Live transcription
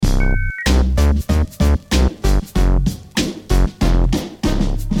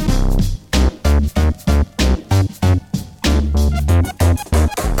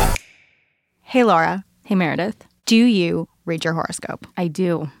Hey, Laura. Hey, Meredith. Do you read your horoscope? I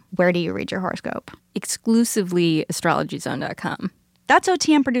do. Where do you read your horoscope? Exclusively astrologyzone.com. That's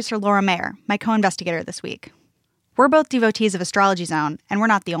OTM producer Laura Mayer, my co-investigator this week. We're both devotees of Astrology Zone, and we're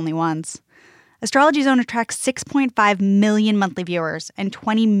not the only ones. Astrology Zone attracts 6.5 million monthly viewers and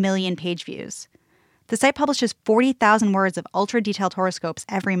 20 million page views. The site publishes 40,000 words of ultra-detailed horoscopes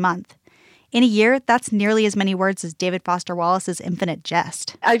every month. In a year, that's nearly as many words as David Foster Wallace's Infinite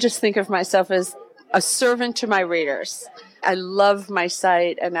Jest. I just think of myself as a servant to my readers. I love my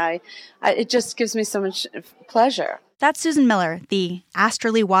site, and it just gives me so much pleasure. That's Susan Miller, the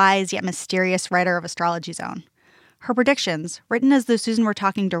astrally wise yet mysterious writer of Astrology Zone. Her predictions, written as though Susan were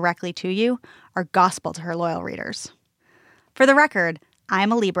talking directly to you, are gospel to her loyal readers. For the record, I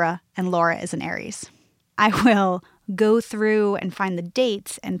am a Libra, and Laura is an Aries. I will go through and find the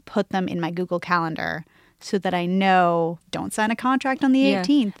dates and put them in my Google Calendar so that I know don't sign a contract on the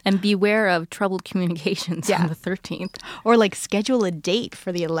 18th. And beware of troubled communications on the 13th. Or schedule a date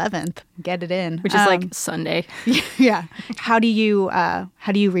for the 11th. Get it in. Which is Sunday. Yeah. How do you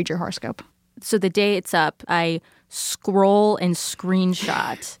read your horoscope? So the day it's up, I scroll and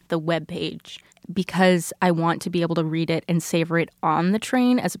screenshot the webpage because I want to be able to read it and savor it on the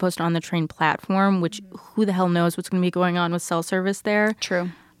train as opposed to on the train platform, which who the hell knows what's going to be going on with cell service there. True.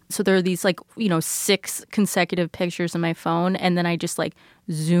 So there are these 6 consecutive pictures on my phone, and then I just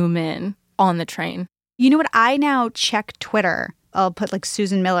zoom in on the train. You know what? I now check Twitter. I'll put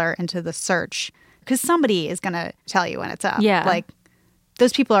Susan Miller into the search because somebody is going to tell you when it's up. Yeah.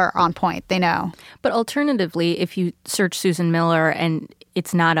 Those people are on point. They know. But alternatively, if you search Susan Miller and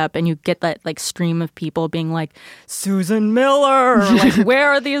it's not up and you get that stream of people being Susan Miller, or where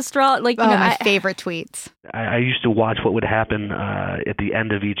are the astrologers? My favorite tweets. I used to watch what would happen at the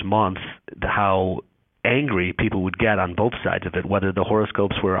end of each month, how angry people would get on both sides of it, whether the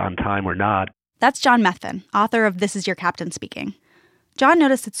horoscopes were on time or not. That's John Methvin, author of This Is Your Captain Speaking. John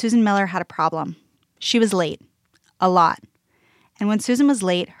noticed that Susan Miller had a problem. She was late. A lot. And when Susan was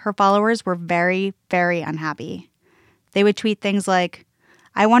late, her followers were very, very unhappy. They would tweet things like,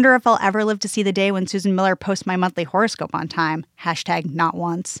 I wonder if I'll ever live to see the day when Susan Miller posts my monthly horoscope on time.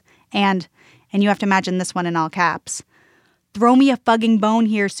 #NotOnce. And you have to imagine this one in all caps. Throw me a fucking bone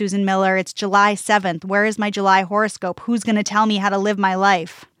here, Susan Miller. It's July 7th. Where is my July horoscope? Who's going to tell me how to live my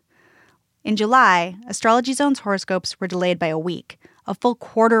life? In July, Astrology Zone's horoscopes were delayed by a week, a full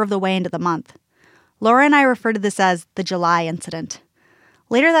quarter of the way into the month. Laura and I refer to this as the July incident.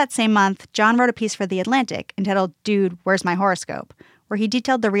 Later that same month, John wrote a piece for The Atlantic entitled Dude, Where's My Horoscope?, where he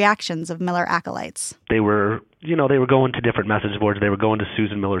detailed the reactions of Miller acolytes. They were going to different message boards. They were going to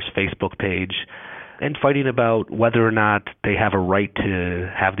Susan Miller's Facebook page and fighting about whether or not they have a right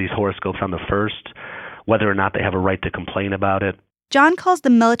to have these horoscopes on the first, whether or not they have a right to complain about it. John calls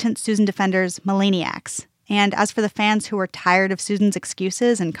the militant Susan defenders Millenniacs. And as for the fans who were tired of Susan's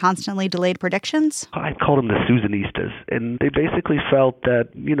excuses and constantly delayed predictions? I called them the Susanistas, and they basically felt that,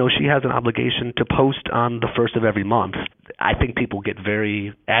 she has an obligation to post on the first of every month. I think people get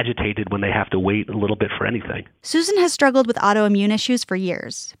very agitated when they have to wait a little bit for anything. Susan has struggled with autoimmune issues for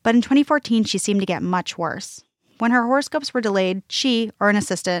years, but in 2014 she seemed to get much worse. When her horoscopes were delayed, she, or an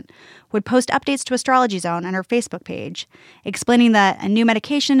assistant, would post updates to Astrology Zone on her Facebook page, explaining that a new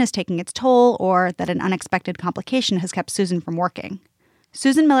medication is taking its toll or that an unexpected complication has kept Susan from working.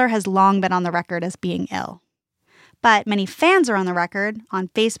 Susan Miller has long been on the record as being ill. But many fans are on the record, on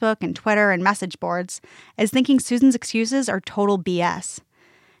Facebook and Twitter and message boards, as thinking Susan's excuses are total BS.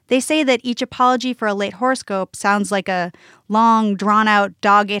 They say that each apology for a late horoscope sounds like a long, drawn-out,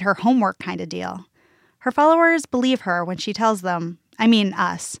 dog-ate-her-homework kind of deal. Her followers believe her when she tells them,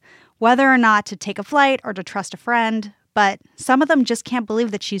 us, whether or not to take a flight or to trust a friend, but some of them just can't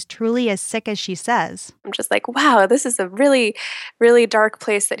believe that she's truly as sick as she says. I'm just wow, this is a really, really dark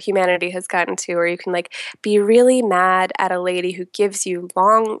place that humanity has gotten to, where you can be really mad at a lady who gives you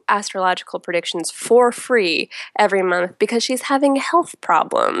long astrological predictions for free every month because she's having health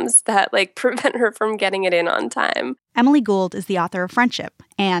problems that prevent her from getting it in on time. Emily Gould is the author of Friendship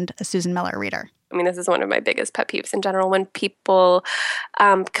and a Susan Miller reader. This is one of my biggest pet peeves in general, when people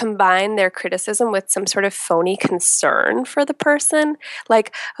combine their criticism with some sort of phony concern for the person.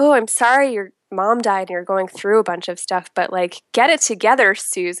 Oh, I'm sorry your mom died and you're going through a bunch of stuff, but get it together,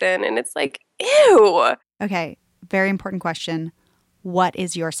 Susan. And it's ew. Okay, very important question. What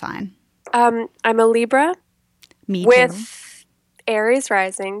is your sign? I'm a Libra. Me too. With Aries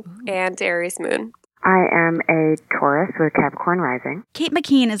rising and Aries moon. I am a Taurus with Capricorn rising. Kate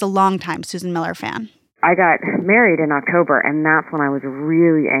McKean is a longtime Susan Miller fan. I got married in October, and that's when I was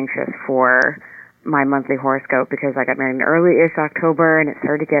really anxious for my monthly horoscope because I got married in early-ish October, and it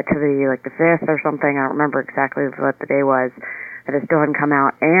started to get to the 5th or something. I don't remember exactly what the day was, that it still hadn't come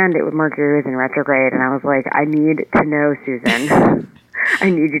out, and Mercury was in retrograde, and I was like, I need to know, Susan. I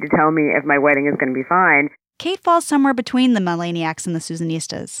need you to tell me if my wedding is going to be fine. Kate falls somewhere between the Millenniacs and the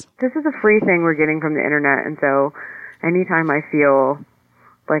Susanistas. This is a free thing we're getting from the internet, and so anytime I feel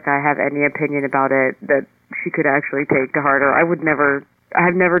like I have any opinion about it that she could actually take to heart, or I've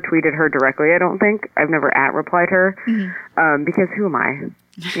never tweeted her directly, I don't think. I've never @replied her, because who am I?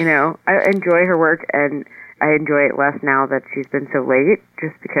 I enjoy her work, and I enjoy it less now that she's been so late,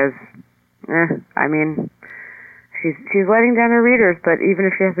 just because, she's letting down her readers, but even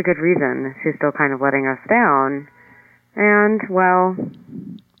if she has a good reason, she's still kind of letting us down. And, well,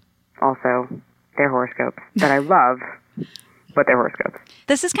 also, they're horoscopes that I love, but they're horoscopes.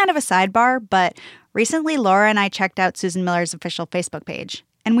 This is kind of a sidebar, but recently Laura and I checked out Susan Miller's official Facebook page,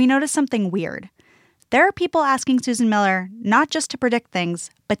 and we noticed something weird. There are people asking Susan Miller not just to predict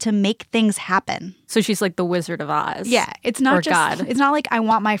things, but to make things happen. So she's like the Wizard of Oz. Yeah, it's not just God. It's not like I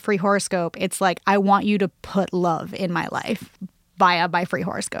want my free horoscope. It's like I want you to put love in my life via my free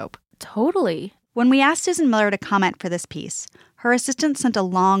horoscope. Totally. When we asked Susan Miller to comment for this piece, her assistant sent a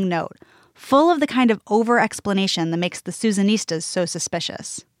long note full of the kind of over-explanation that makes the Susanistas so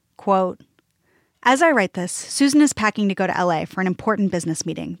suspicious. Quote, "As I write this, Susan is packing to go to LA for an important business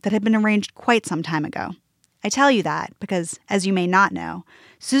meeting that had been arranged quite some time ago. I tell you that because, as you may not know,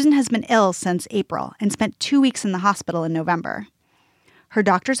 Susan has been ill since April and spent 2 weeks in the hospital in November. Her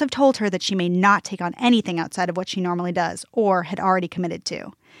doctors have told her that she may not take on anything outside of what she normally does or had already committed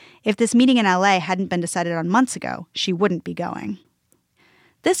to. If this meeting in LA hadn't been decided on months ago, she wouldn't be going."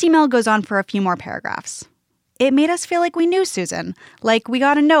 This email goes on for a few more paragraphs. It made us feel like we knew Susan, like we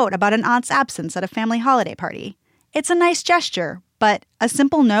got a note about an aunt's absence at a family holiday party. It's a nice gesture, but a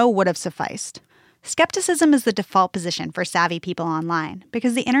simple no would have sufficed. Skepticism is the default position for savvy people online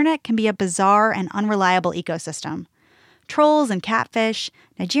because the internet can be a bizarre and unreliable ecosystem. Trolls and catfish,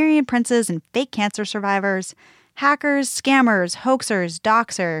 Nigerian princes and fake cancer survivors, hackers, scammers, hoaxers,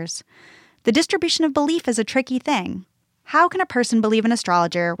 doxers. The distribution of belief is a tricky thing. How can a person believe an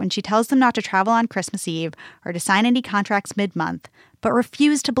astrologer when she tells them not to travel on Christmas Eve or to sign any contracts mid-month, but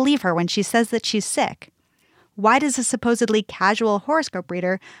refuse to believe her when she says that she's sick? Why does a supposedly casual horoscope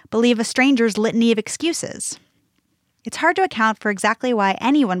reader believe a stranger's litany of excuses? It's hard to account for exactly why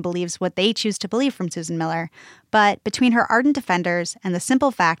anyone believes what they choose to believe from Susan Miller, but between her ardent defenders and the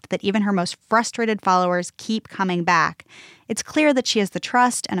simple fact that even her most frustrated followers keep coming back, it's clear that she has the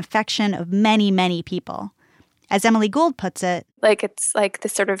trust and affection of many, many people. As Emily Gould puts it, it's like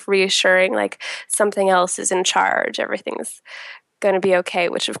this sort of reassuring, like something else is in charge, everything's going to be okay,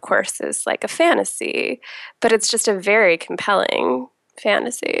 which of course is like a fantasy, but it's just a very compelling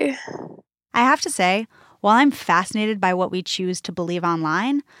fantasy. I have to say, while I'm fascinated by what we choose to believe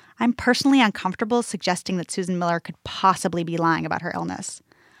online, I'm personally uncomfortable suggesting that Susan Miller could possibly be lying about her illness.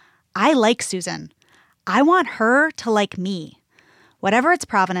 I like Susan. I want her to like me. Whatever its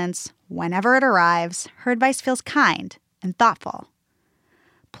provenance, whenever it arrives, her advice feels kind and thoughtful.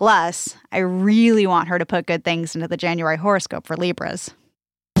 Plus, I really want her to put good things into the January horoscope for Libras.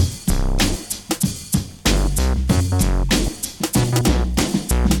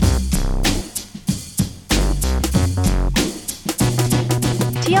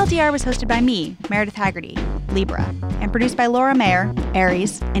 TLDR was hosted by me, Meredith Haggerty, Libra, and produced by Laura Mayer,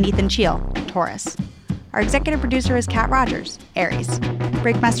 Aries, and Ethan Cheel, Taurus. Our executive producer is Kat Rogers, Aries.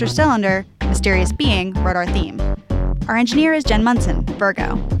 Breakmaster Cylinder, Mysterious Being, wrote our theme. Our engineer is Jen Munson,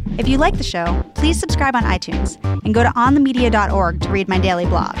 Virgo. If you like the show, please subscribe on iTunes and go to onthemedia.org to read my daily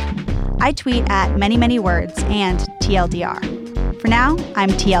blog. I tweet at many, many words and TLDR. For now, I'm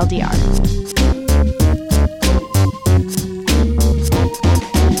TLDR.